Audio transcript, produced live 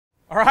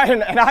All right,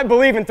 and I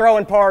believe in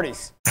throwing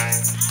parties.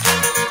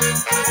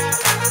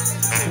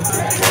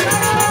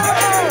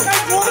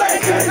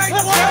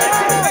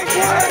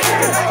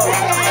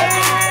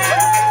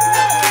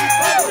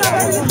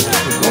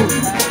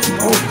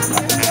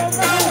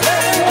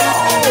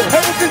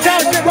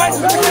 Township, right? Let's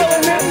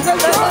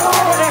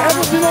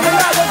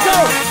go!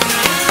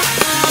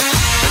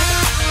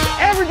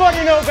 Everybody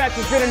in Ovex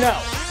is gonna know.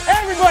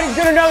 Everybody's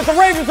gonna know that the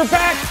Ravens are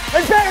back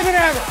and better than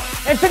ever.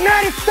 And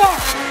tonight it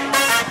starts.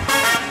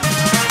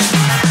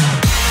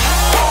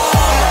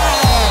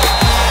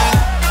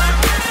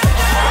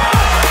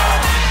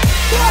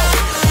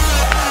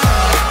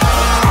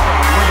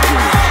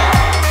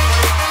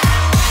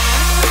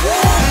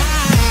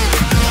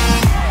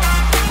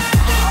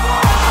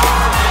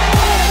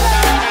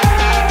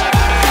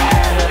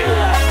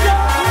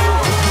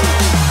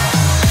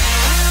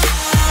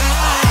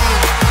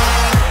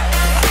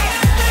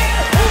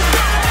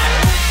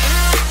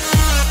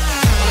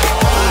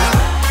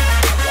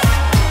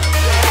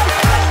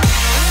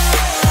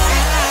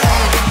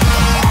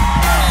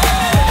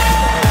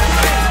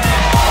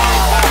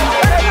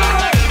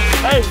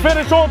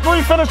 Finish on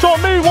three, finish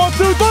on me. 1,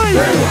 2, 3.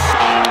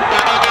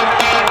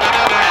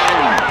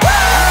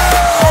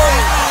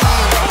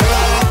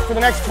 For the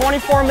next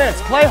 24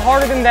 minutes, play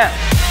harder than them.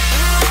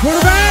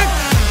 Quarterback!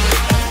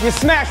 You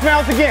smash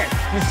mouth again.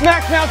 You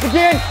smash mouth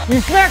again.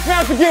 You smash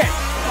mouth again.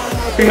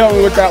 You know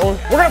me with that one.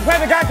 We're gonna play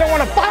the guys that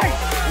want to fight.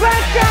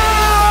 Let's go!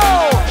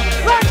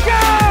 Let's go!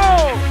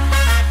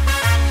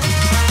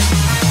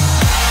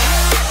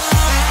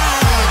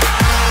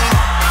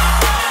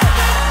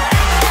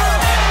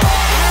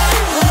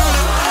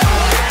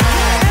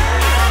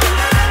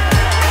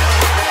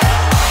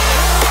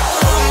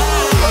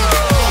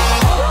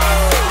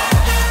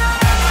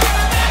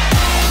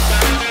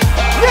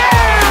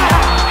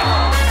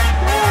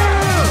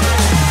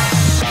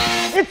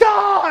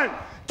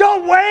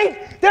 Don't wait!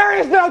 There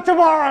is no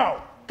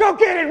tomorrow! Go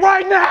get it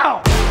right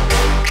now!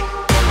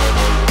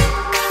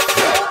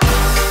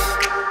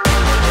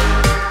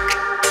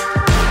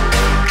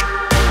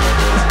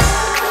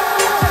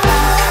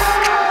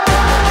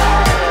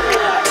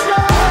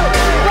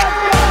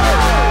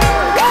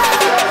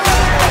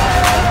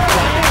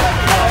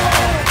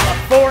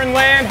 Foreign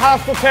land,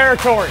 hostile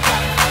territory.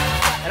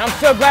 And I'm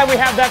so glad we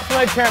have that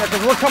sledgehammer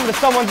because we're coming to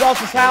someone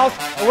else's house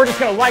and we're just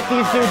gonna light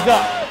these dudes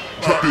up.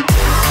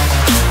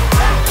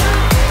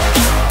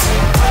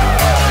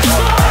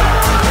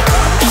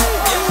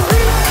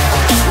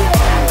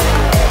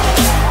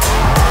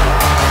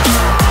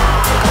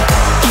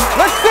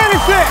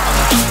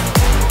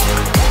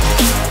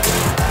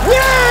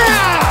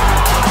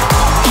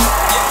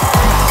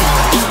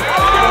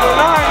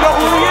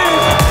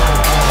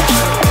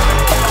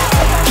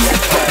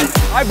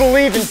 I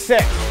believe in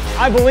 6.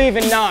 I believe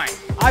in 9.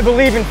 I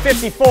believe in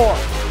 54.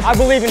 I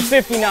believe in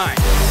 59.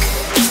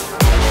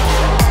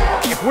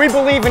 If we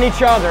believe in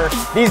each other,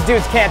 these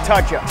dudes can't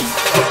touch us.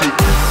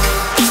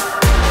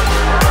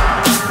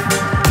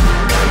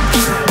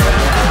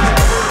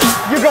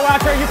 You go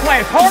out there, you play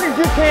as hard as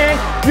you can,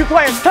 you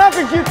play as tough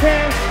as you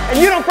can, and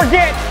you don't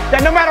forget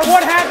that no matter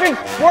what happens,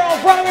 we're all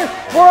brothers,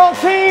 we're all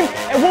team,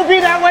 and we'll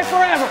be that way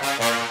forever.